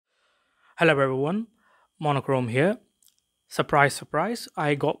Hello everyone, Monochrome here. Surprise, surprise,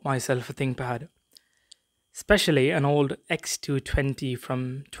 I got myself a ThinkPad, especially an old X220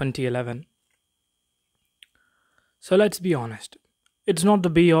 from 2011. So let's be honest, it's not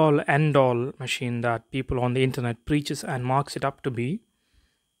the be all end all machine that people on the internet preaches and marks it up to be,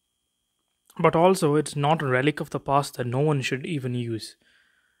 but also it's not a relic of the past that no one should even use.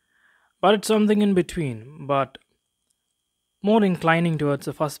 But it's something in between, but more inclining towards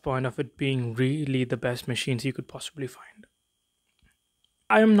the first point of it being really the best machines you could possibly find.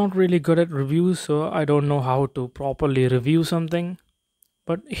 I am not really good at reviews, so I don't know how to properly review something.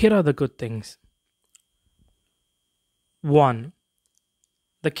 But here are the good things. 1.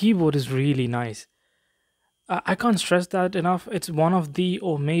 The keyboard is really nice. I can't stress that enough. It's one of the,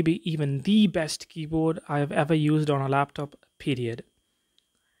 or maybe even the best keyboard I have ever used on a laptop, period.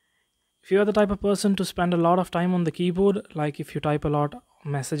 If you're the type of person to spend a lot of time on the keyboard, like if you type a lot of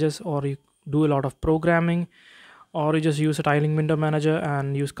messages or you do a lot of programming, or you just use a tiling window manager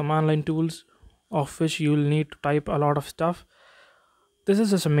and use command line tools, of which you'll need to type a lot of stuff, this is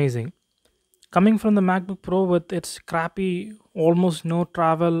just amazing. Coming from the MacBook Pro with its crappy, almost no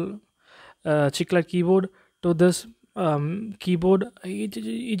travel chiclet keyboard to this keyboard,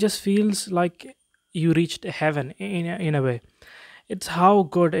 it just feels like you reached heaven in a way. It's how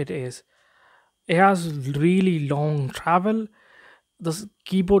good it is. It has really long travel. The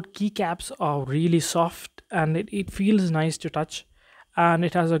keyboard keycaps are really soft and it feels nice to touch, and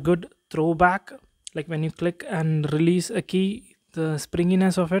it has a good throwback, like when you click and release a key, the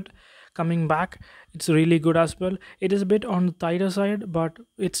springiness of it coming back, it's really good as well. It is a bit on the tighter side, but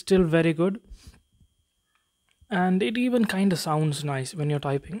it's still very good, and it even kind of sounds nice when you're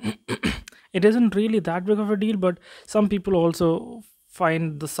typing. It isn't really that big of a deal, but some people also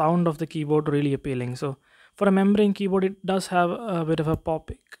find the sound of the keyboard really appealing. So for a membrane keyboard, it does have a bit of a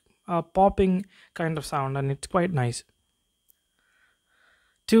popping kind of sound, and it's quite nice.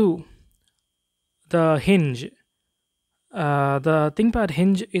 2. The hinge. The ThinkPad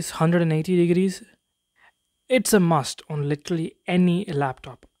hinge is 180 degrees. It's a must on literally any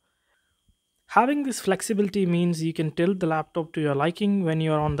laptop. Having this flexibility means you can tilt the laptop to your liking when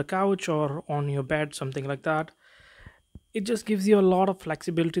you're on the couch or on your bed, something like that. It just gives you a lot of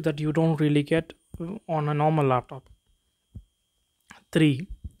flexibility that you don't really get on a normal laptop. 3.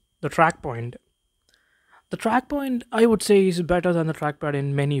 The track point. The track point, I would say, is better than the trackpad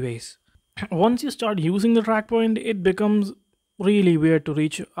in many ways. Once you start using the track point, it becomes really weird to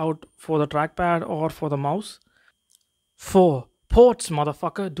reach out for the trackpad or for the mouse. 4. Ports,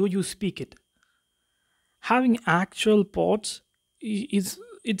 motherfucker, do you speak it? Having actual ports is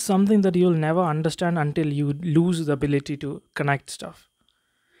it's something that you'll never understand until you lose the ability to connect stuff.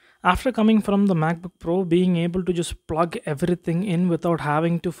 After coming from the MacBook Pro, being able to just plug everything in without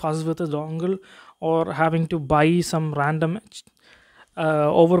having to fuss with a dongle or having to buy some random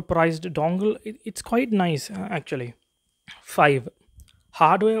overpriced dongle, it's quite nice actually. 5.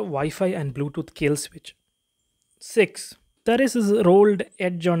 Hardware, Wi-Fi, and Bluetooth kill switch. 6. There is this rolled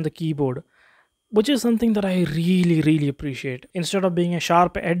edge on the keyboard, which is something that I really, really appreciate. Instead of being a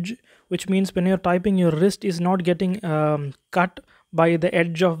sharp edge, which means when you're typing, your wrist is not getting cut by the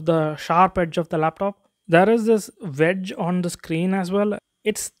edge of the sharp edge of the laptop. There is this wedge on the screen as well.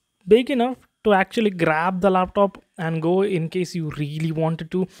 It's big enough to actually grab the laptop and go in case you really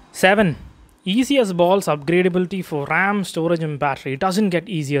wanted to. 7. Easy as balls upgradability for RAM, storage, and battery. It doesn't get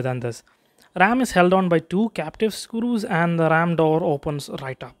easier than this. RAM is held on by 2 captive screws and the RAM door opens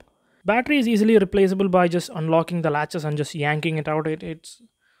right up. Battery is easily replaceable by just unlocking the latches and just yanking it out. It's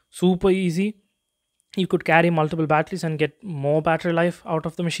super easy. You could carry multiple batteries and get more battery life out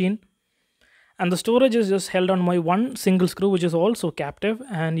of the machine. And the storage is just held on by one single screw, which is also captive,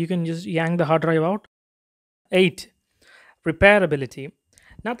 and you can just yank the hard drive out. 8. Repairability.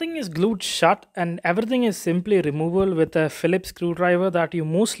 Nothing is glued shut and everything is simply removable with a Phillips screwdriver that you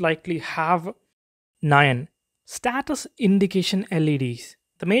most likely have. 9. Status indication LEDs.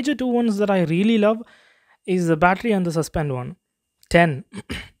 The major two ones that I really love is the battery and the suspend one. 10.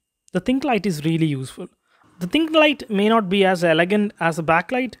 The Think Light is really useful. The Think Light may not be as elegant as a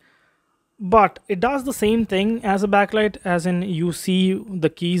backlight, but it does the same thing as a backlight, as in you see the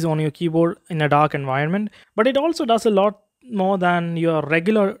keys on your keyboard in a dark environment, but it also does a lot more than your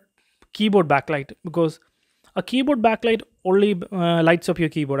regular keyboard backlight, because a keyboard backlight only lights up your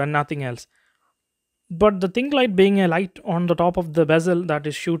keyboard and nothing else. But the Think Light, being a light on the top of the bezel that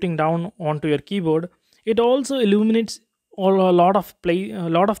is shooting down onto your keyboard, it also illuminates a lot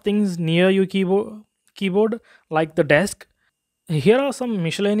of things near your keyboard, like the desk. Here are some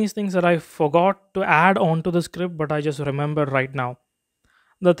miscellaneous things that I forgot to add onto the script, but I just remembered right now.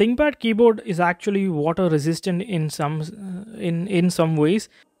 The ThinkPad keyboard is actually water resistant in some ways,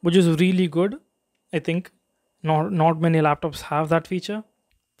 which is really good. I think not many laptops have that feature.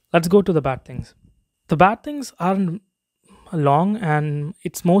 Let's go to the bad things. The bad things aren't long, and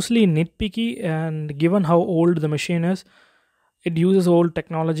it's mostly nitpicky, and given how old the machine is, it uses old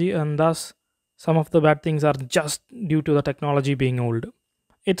technology, and thus some of the bad things are just due to the technology being old.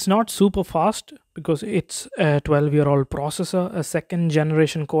 It's not super fast because it's a 12-year-old processor, a second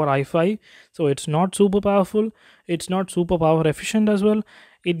generation Core i5, so it's not super powerful. It's not super power efficient as well.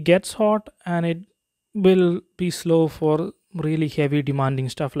 It gets hot and it will be slow for really heavy demanding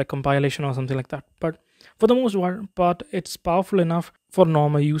stuff like compilation or something like that. But for the most part, it's powerful enough for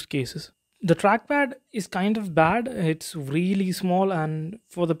normal use cases. The trackpad is kind of bad. It's really small, and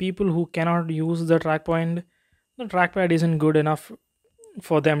for the people who cannot use the trackpad isn't good enough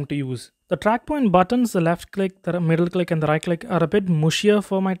for them to use. The track point buttons, the left click, the middle click, and the right click, are a bit mushier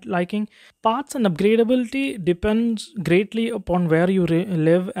for my liking. Parts and upgradability depends greatly upon where you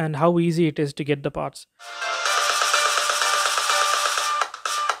live and how easy it is to get the parts.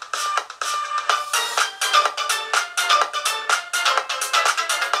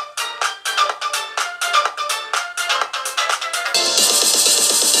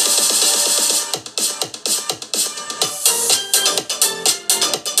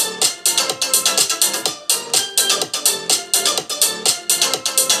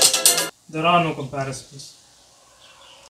 There are no comparisons.